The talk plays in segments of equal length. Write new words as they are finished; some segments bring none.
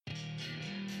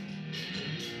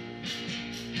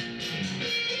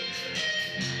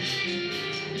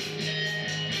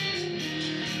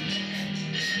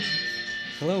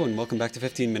Hello and welcome back to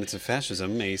 15 Minutes of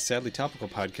Fascism, a sadly topical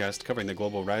podcast covering the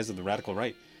global rise of the radical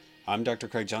right. I'm Dr.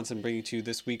 Craig Johnson, bringing to you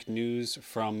this week news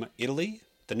from Italy,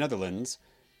 the Netherlands,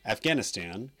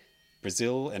 Afghanistan,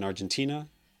 Brazil and Argentina,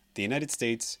 the United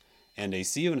States, and a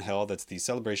See You in Hell that's the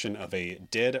celebration of a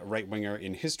dead right-winger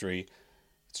in history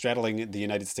straddling the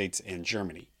United States and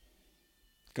Germany.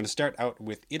 Going to start out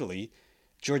with Italy.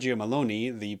 Giorgia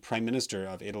Meloni, the Prime Minister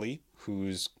of Italy,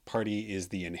 whose party is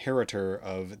the inheritor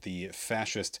of the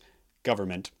fascist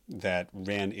government that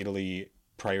ran Italy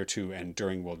prior to and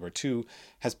during World War II,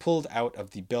 has pulled out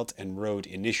of the Belt and Road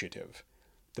Initiative.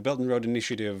 The Belt and Road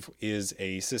Initiative is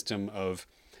a system of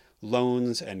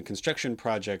loans and construction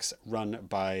projects run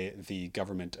by the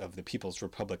government of the People's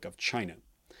Republic of China.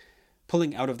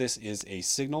 Pulling out of this is a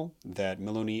signal that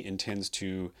Meloni intends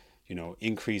to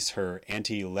increase her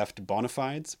anti-left bona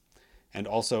fides, and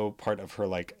also part of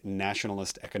her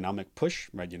nationalist economic push,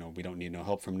 right? We don't need no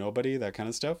help from nobody, that kind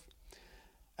of stuff.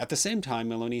 At the same time,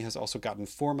 Meloni has also gotten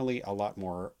formally a lot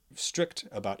more strict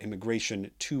about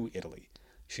immigration to Italy.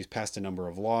 She's passed a number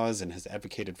of laws and has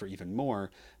advocated for even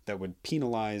more that would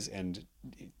penalize and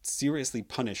seriously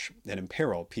punish and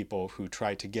imperil people who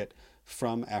try to get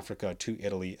from Africa to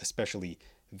Italy, especially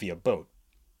via boat.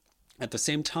 At the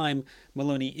same time,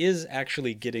 Meloni is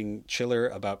actually getting chiller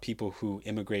about people who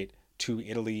immigrate to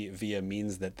Italy via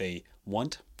means that they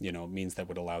want, means that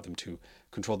would allow them to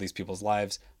control these people's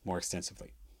lives more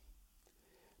extensively.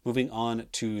 Moving on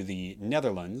to the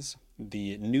Netherlands,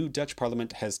 the new Dutch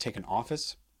parliament has taken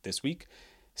office this week,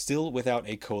 still without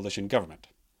a coalition government.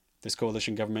 This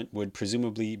coalition government would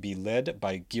presumably be led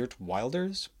by Geert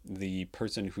Wilders, the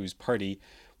person whose party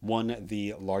won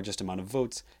the largest amount of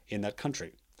votes in that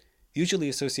country. Usually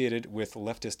associated with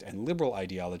leftist and liberal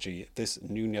ideology, this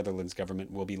new Netherlands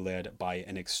government will be led by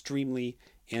an extremely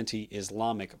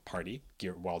anti-Islamic party,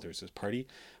 Geert Wilders' party,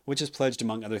 which has pledged,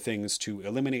 among other things, to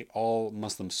eliminate all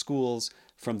Muslim schools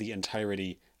from the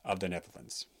entirety of the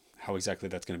Netherlands. How exactly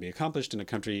that's going to be accomplished in a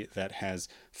country that has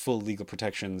full legal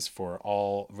protections for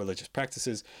all religious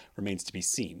practices remains to be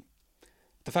seen.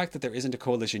 The fact that there isn't a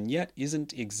coalition yet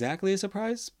isn't exactly a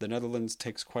surprise. The Netherlands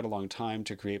takes quite a long time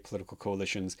to create political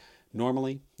coalitions.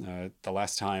 Normally, the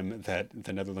last time that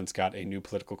the Netherlands got a new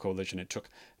political coalition, it took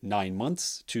 9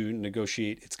 months to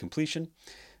negotiate its completion.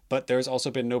 But there's also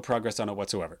been no progress on it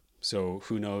whatsoever. So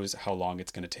who knows how long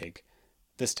it's going to take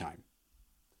this time.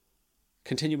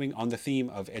 Continuing on the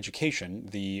theme of education,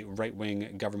 the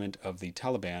right-wing government of the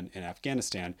Taliban in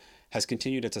Afghanistan has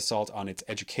continued its assault on its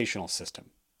educational system.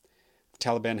 The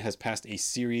Taliban has passed a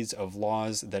series of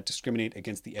laws that discriminate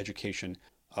against the education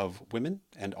of women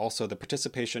and also the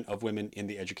participation of women in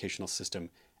the educational system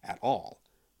at all.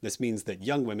 This means that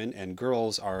young women and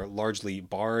girls are largely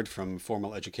barred from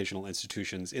formal educational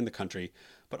institutions in the country,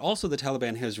 but also the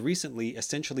Taliban has recently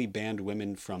essentially banned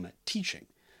women from teaching.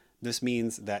 This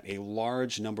means that a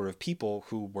large number of people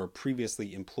who were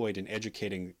previously employed in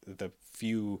educating the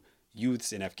few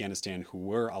youths in Afghanistan who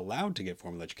were allowed to get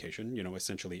formal education,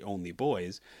 essentially only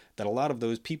boys, that a lot of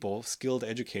those people, skilled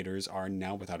educators, are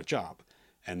now without a job.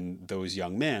 And those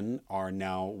young men are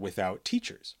now without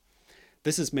teachers.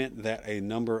 This has meant that a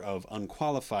number of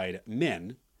unqualified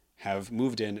men have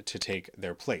moved in to take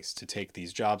their place, to take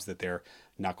these jobs that they're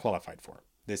not qualified for.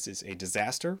 This is a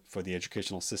disaster for the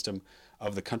educational system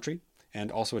of the country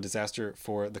and also a disaster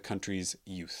for the country's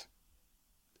youth.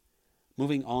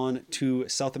 Moving on to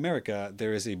South America,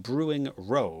 there is a brewing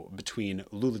row between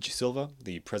Lula da Silva,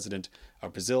 the president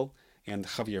of Brazil, and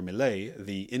Javier Milei,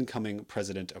 the incoming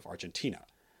president of Argentina.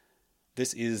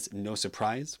 This is no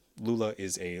surprise. Lula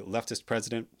is a leftist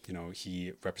president.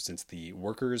 He represents the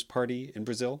Workers' Party in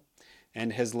Brazil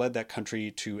and has led that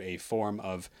country to a form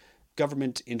of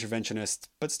government interventionist,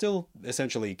 but still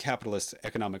essentially capitalist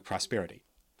economic prosperity.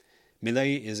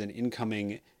 Milei is an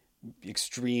incoming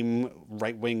extreme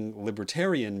right-wing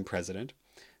libertarian president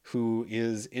who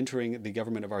is entering the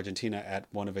government of Argentina at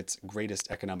one of its greatest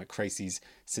economic crises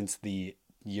since the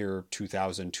year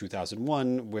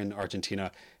 2000-2001, when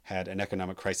Argentina had an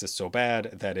economic crisis so bad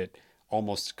that it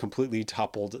almost completely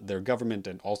toppled their government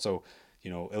and also,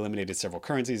 eliminated several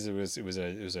currencies. It was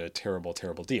a terrible,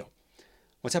 terrible deal.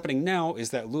 What's happening now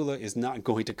is that Lula is not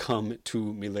going to come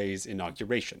to Milei's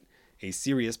inauguration, a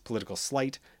serious political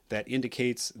slight that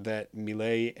indicates that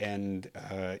Milei and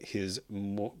his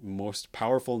most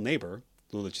powerful neighbor,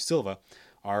 Lula da Silva,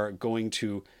 are going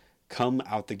to come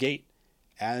out the gate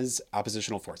as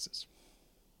oppositional forces.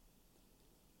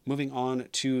 Moving on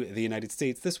to the United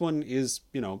States, this one is,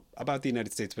 about the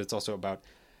United States, but it's also about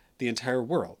the entire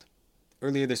world.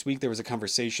 Earlier this week, there was a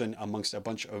conversation amongst a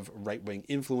bunch of right-wing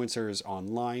influencers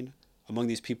online Among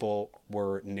these people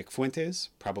were Nick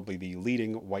Fuentes, probably the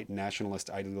leading white nationalist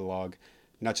ideologue,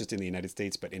 not just in the United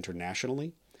States, but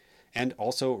internationally, and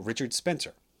also Richard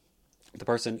Spencer, the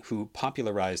person who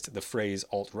popularized the phrase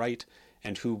alt-right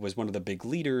and who was one of the big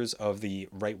leaders of the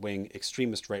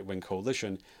extremist right-wing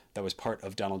coalition that was part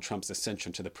of Donald Trump's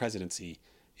ascension to the presidency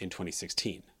in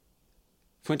 2016.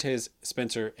 Fuentes,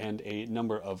 Spencer, and a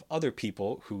number of other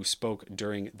people who spoke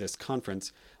during this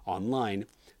conference online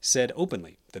said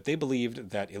openly that they believed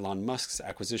that Elon Musk's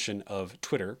acquisition of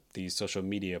Twitter, the social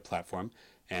media platform,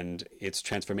 and its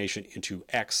transformation into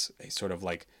X, a sort of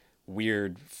like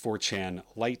weird 4chan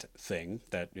light thing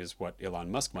that is what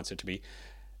Elon Musk wants it to be,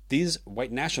 these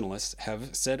white nationalists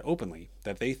have said openly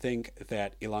that they think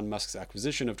that Elon Musk's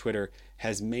acquisition of Twitter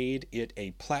has made it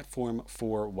a platform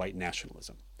for white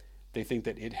nationalism. They think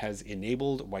that it has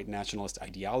enabled white nationalist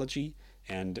ideology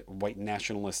and white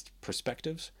nationalist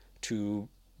perspectives to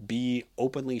be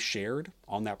openly shared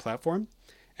on that platform,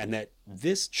 and that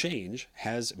this change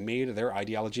has made their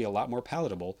ideology a lot more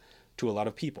palatable to a lot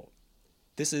of people.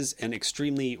 This is an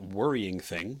extremely worrying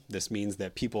thing. This means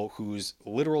that people whose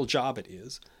literal job it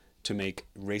is to make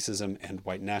racism and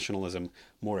white nationalism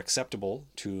more acceptable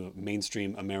to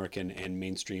mainstream American and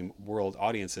mainstream world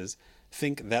audiences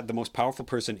think that the most powerful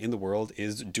person in the world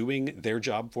is doing their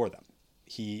job for them.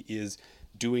 He is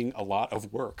doing a lot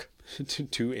of work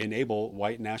to enable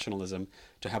white nationalism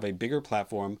to have a bigger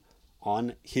platform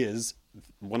on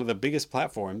one of the biggest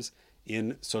platforms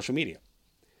in social media.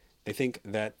 They think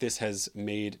that this has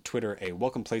made Twitter a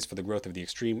welcome place for the growth of the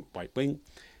extreme right wing,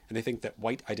 and they think that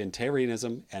white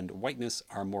identitarianism and whiteness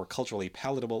are more culturally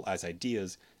palatable as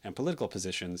ideas and political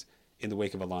positions in the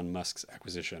wake of Elon Musk's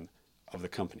acquisition of the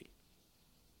company.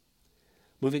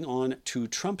 Moving on to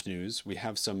Trump news, we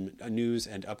have some news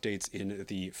and updates in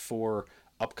the 4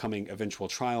 upcoming eventual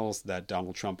trials that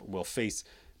Donald Trump will face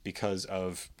because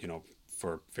of,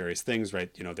 for various things, right?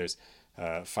 There's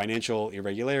financial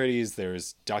irregularities,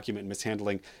 there's document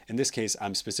mishandling. In this case,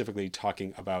 I'm specifically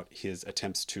talking about his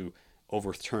attempts to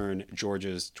overturn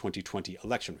Georgia's 2020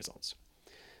 election results.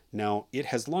 Now, it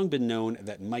has long been known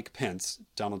that Mike Pence,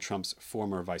 Donald Trump's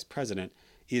former vice president,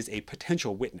 is a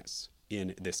potential witness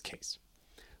in this case.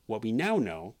 What we now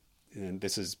know, and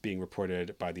this is being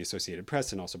reported by the Associated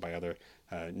Press and also by other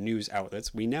news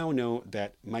outlets, we now know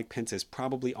that Mike Pence is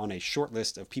probably on a short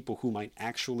list of people who might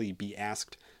actually be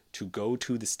asked to go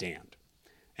to the stand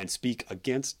and speak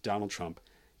against Donald Trump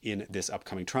in this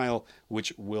upcoming trial,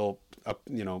 which will,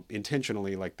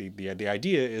 intentionally, like the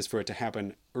idea is for it to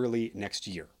happen early next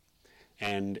year.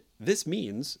 And this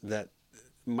means that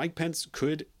Mike Pence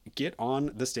could get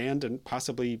on the stand and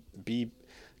possibly be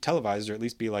televised, or at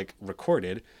least be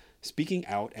recorded, speaking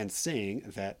out and saying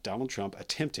that Donald Trump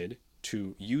attempted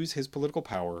to use his political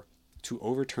power to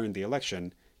overturn the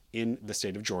election in the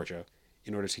state of Georgia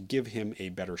in order to give him a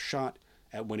better shot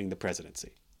at winning the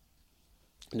presidency.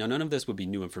 Now, none of this would be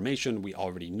new information. We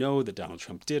already know that Donald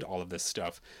Trump did all of this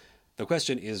stuff. The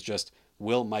question is just,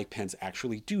 will Mike Pence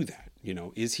actually do that?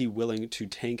 Is he willing to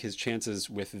tank his chances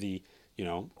with the,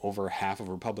 over half of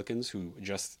Republicans who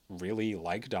just really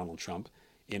like Donald Trump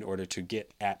in order to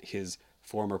get at his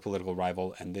former political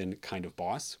rival and then kind of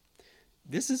boss?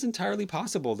 This is entirely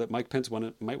possible that Mike Pence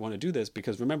might want to do this,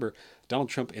 because remember, Donald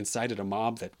Trump incited a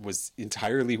mob that was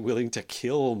entirely willing to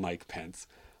kill Mike Pence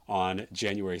on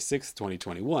January 6th,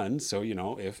 2021. So,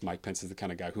 if Mike Pence is the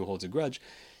kind of guy who holds a grudge,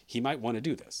 he might want to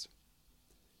do this.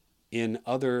 In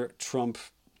other Trump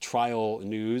trial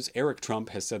news, Eric Trump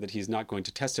has said that he's not going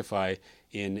to testify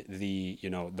in the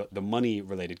money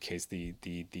related case,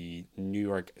 the New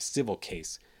York civil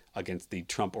case against the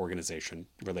Trump organization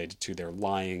related to their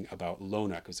lying about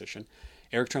loan acquisition.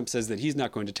 Eric Trump says that he's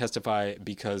not going to testify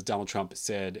because Donald Trump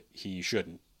said he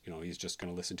shouldn't. He's just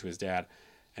going to listen to his dad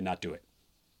and not do it.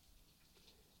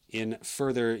 In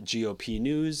further GOP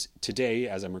news, today,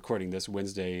 as I'm recording this,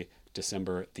 Wednesday,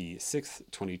 December the 6th,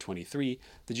 2023,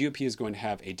 the GOP is going to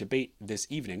have a debate this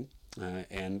evening,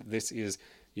 and this is,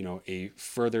 a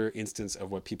further instance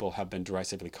of what people have been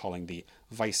derisively calling the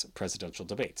vice presidential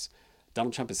debates.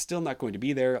 Donald Trump is still not going to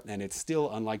be there, and it's still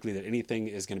unlikely that anything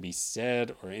is going to be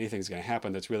said or anything is going to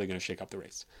happen that's really going to shake up the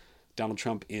race. Donald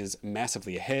Trump is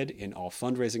massively ahead in all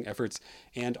fundraising efforts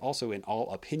and also in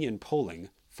all opinion polling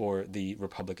for the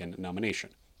Republican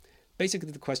nomination.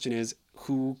 Basically, the question is,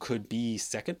 who could be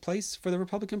second place for the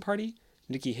Republican Party?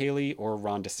 Nikki Haley or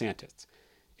Ron DeSantis?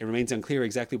 It remains unclear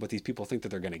exactly what these people think that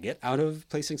they're going to get out of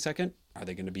placing second. Are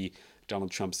they going to be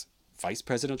Donald Trump's vice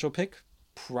presidential pick?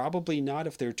 Probably not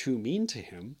if they're too mean to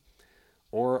him.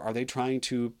 Or are they trying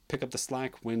to pick up the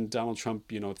slack when Donald Trump,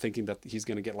 thinking that he's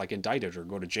going to get indicted or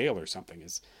go to jail or something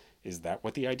is Is that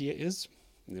what the idea is?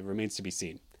 It remains to be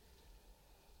seen.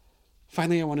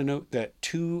 Finally, I want to note that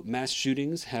 2 mass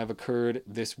shootings have occurred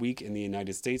this week in the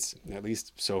United States, at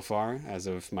least so far, as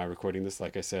of my recording this,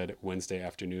 like I said, Wednesday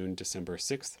afternoon, December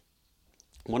 6th.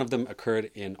 One of them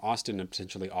occurred in Austin and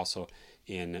potentially also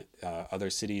in other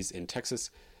cities in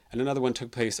Texas, and another one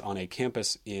took place on a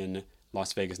campus in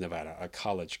Las Vegas, Nevada, a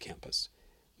college campus.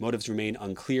 Motives remain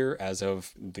unclear as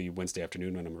of the Wednesday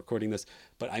afternoon when I'm recording this,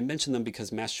 but I mention them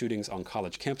because mass shootings on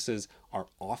college campuses are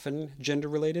often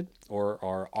gender-related or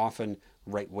are often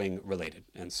right-wing related.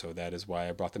 And so that is why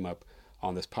I brought them up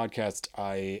on this podcast.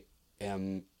 I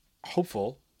am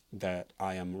hopeful that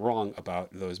I am wrong about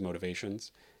those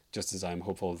motivations, just as I'm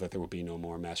hopeful that there will be no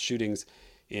more mass shootings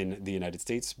in the United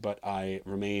States, but I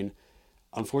remain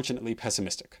unfortunately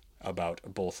pessimistic about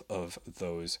both of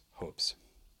those hopes.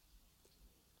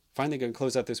 Finally, going to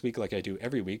close out this week like I do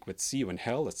every week with See You in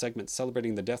Hell, a segment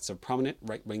celebrating the deaths of prominent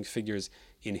right-wing figures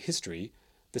in history.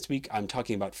 This week I'm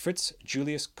talking about Fritz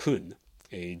Julius Kuhn,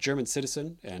 a German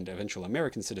citizen and eventual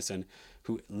American citizen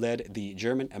who led the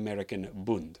German-American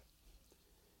Bund.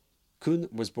 Kuhn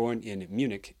was born in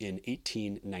Munich in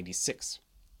 1896.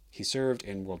 He served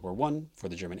in World War I for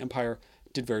the German Empire,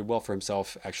 did very well for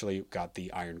himself, actually got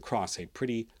the Iron Cross, a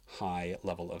pretty high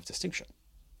level of distinction.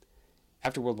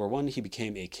 After World War I, he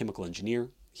became a chemical engineer.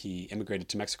 He immigrated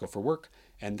to Mexico for work,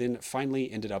 and then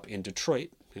finally ended up in Detroit,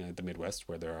 the Midwest,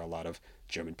 where there are a lot of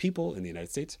German people in the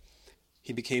United States.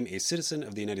 He became a citizen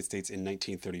of the United States in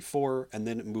 1934, and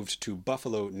then moved to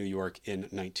Buffalo, New York in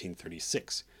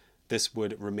 1936. This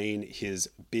would remain his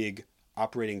big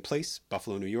operating place,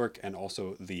 Buffalo, New York, and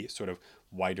also the sort of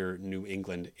wider New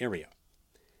England area.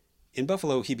 In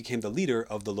Buffalo, he became the leader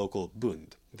of the local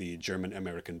Bund, the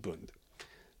German-American Bund.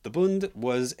 The Bund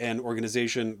was an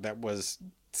organization that was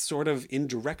sort of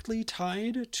indirectly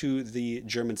tied to the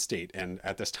German state. And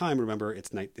at this time, remember, it's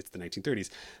the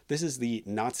 1930s. This is the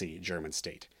Nazi German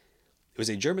state. It was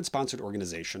a German-sponsored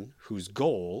organization whose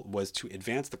goal was to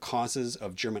advance the causes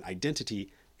of German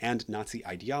identity and Nazi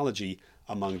ideology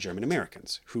among German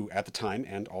Americans, who at the time,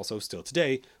 and also still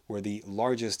today, were the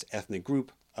largest ethnic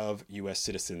group of U.S.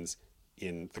 citizens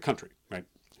in the country, right?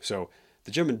 So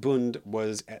the German Bund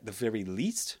was, at the very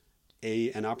least,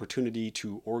 an opportunity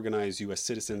to organize U.S.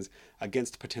 citizens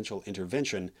against potential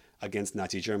intervention against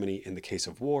Nazi Germany in the case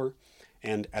of war,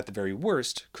 and at the very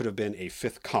worst, could have been a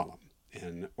fifth column,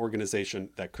 an organization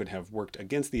that could have worked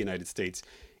against the United States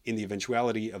in the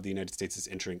eventuality of the United States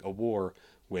entering a war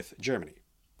with Germany.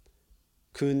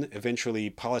 Kuhn eventually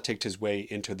politicked his way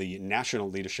into the national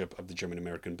leadership of the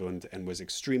German-American Bund and was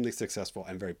extremely successful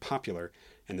and very popular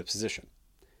in the position.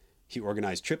 He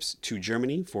organized trips to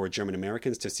Germany for German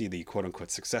Americans to see the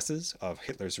quote-unquote successes of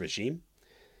Hitler's regime.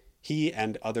 He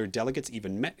and other delegates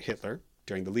even met Hitler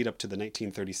during the lead-up to the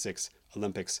 1936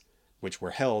 Olympics, which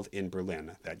were held in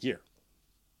Berlin that year.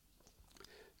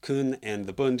 Kuhn and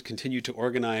the Bund continued to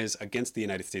organize against the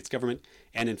United States government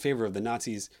and in favor of the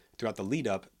Nazis throughout the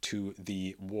lead-up to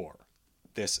the war.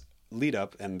 This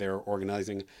lead-up and their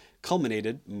organizing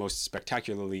culminated most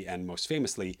spectacularly and most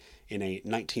famously in a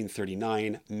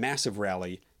 1939 massive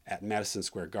rally at Madison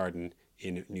Square Garden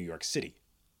in New York City.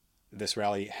 This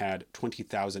rally had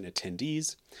 20,000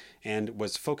 attendees and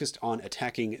was focused on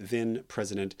attacking then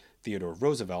President Theodore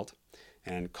Roosevelt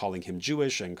and calling him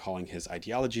Jewish and calling his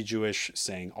ideology Jewish,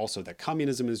 saying also that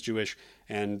communism is Jewish,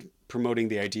 and promoting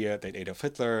the idea that Adolf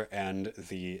Hitler and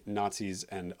the Nazis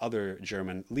and other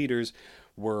German leaders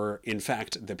were, in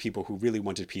fact, the people who really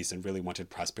wanted peace and really wanted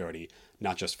prosperity,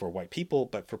 not just for white people,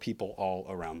 but for people all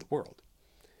around the world.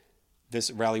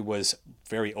 This rally was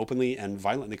very openly and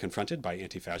violently confronted by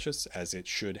anti-fascists, as it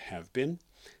should have been.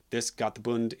 This got the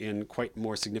Bund in quite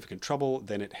more significant trouble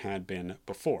than it had been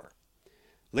before.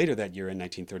 Later that year, in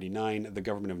 1939, the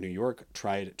government of New York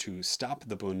tried to stop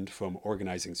the Bund from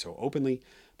organizing so openly,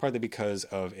 partly because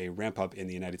of a ramp-up in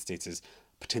the United States'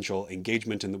 potential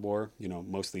engagement in the war,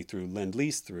 mostly through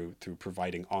Lend-Lease, through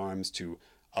providing arms to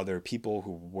other people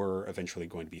who were eventually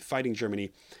going to be fighting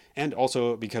Germany, and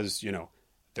also because,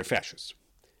 they're fascists.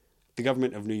 The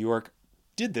government of New York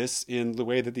did this in the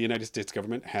way that the United States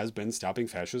government has been stopping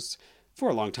fascists for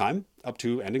a long time, up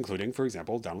to and including, for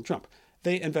example, Donald Trump.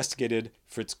 They investigated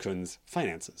Fritz Kuhn's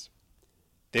finances.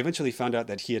 They eventually found out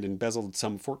that he had embezzled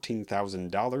some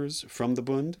 $14,000 from the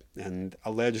Bund and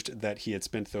alleged that he had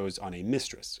spent those on a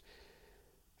mistress.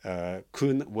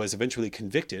 Kuhn was eventually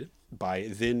convicted by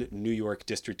then New York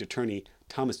District Attorney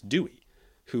Thomas Dewey,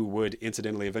 who would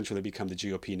incidentally eventually become the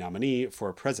GOP nominee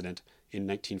for president in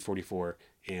 1944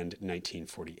 and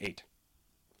 1948.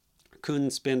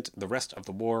 Kuhn spent the rest of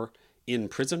the war in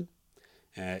prison,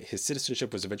 His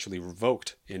citizenship was eventually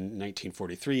revoked in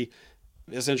 1943,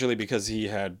 essentially because he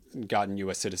had gotten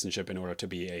U.S. citizenship in order to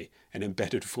be an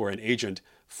embedded foreign agent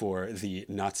for the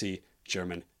Nazi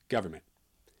German government.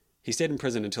 He stayed in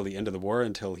prison until the end of the war,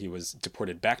 until he was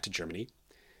deported back to Germany.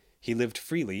 He lived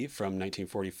freely from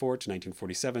 1944 to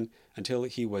 1947 until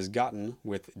he was gotten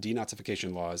with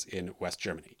denazification laws in West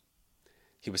Germany.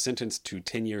 He was sentenced to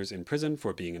 10 years in prison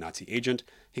for being a Nazi agent.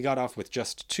 He got off with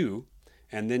just 2,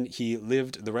 and then he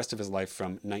lived the rest of his life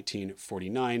from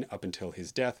 1949 up until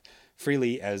his death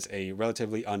freely as a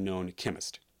relatively unknown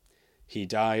chemist. He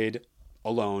died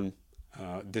alone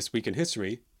this week in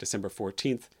history, December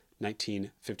 14th,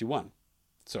 1951.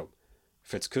 So,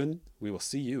 Fritz Kuhn, we will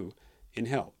see you in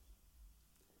hell.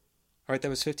 All right, that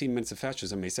was 15 Minutes of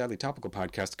Fascism, a sadly topical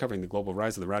podcast covering the global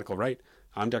rise of the radical right.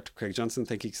 I'm Dr. Craig Johnson.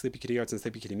 Thank you, Sleepy Kitty Arts and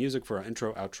Sleepy Kitty Music, for our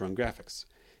intro, outro, and graphics.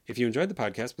 If you enjoyed the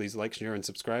podcast, please like, share, and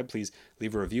subscribe. Please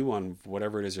leave a review on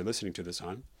whatever it is you're listening to this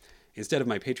on. Instead of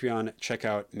my Patreon, check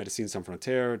out Médecins Sans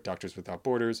Frontières, Doctors Without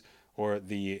Borders, or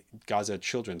the Gaza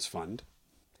Children's Fund.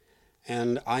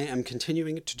 And I am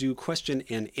continuing to do question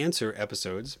and answer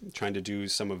episodes, trying to do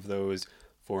some of those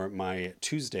for my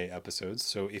Tuesday episodes.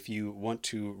 So if you want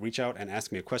to reach out and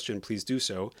ask me a question, please do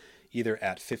so either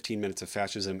at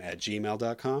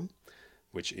 15minutesoffascism@gmail.com,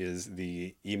 which is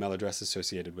the email address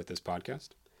associated with this podcast.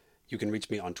 You can reach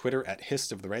me on Twitter at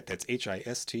Hist of the Right, that's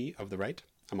HIST of the Right.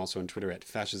 I'm also on Twitter at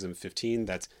Fascism15,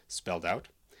 that's spelled out.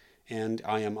 And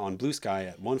I am on Blue Sky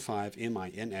at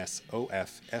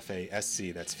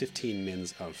 15MINSOFFASC, that's 15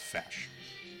 mins of fash.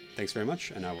 Thanks very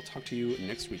much, and I will talk to you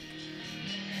next week.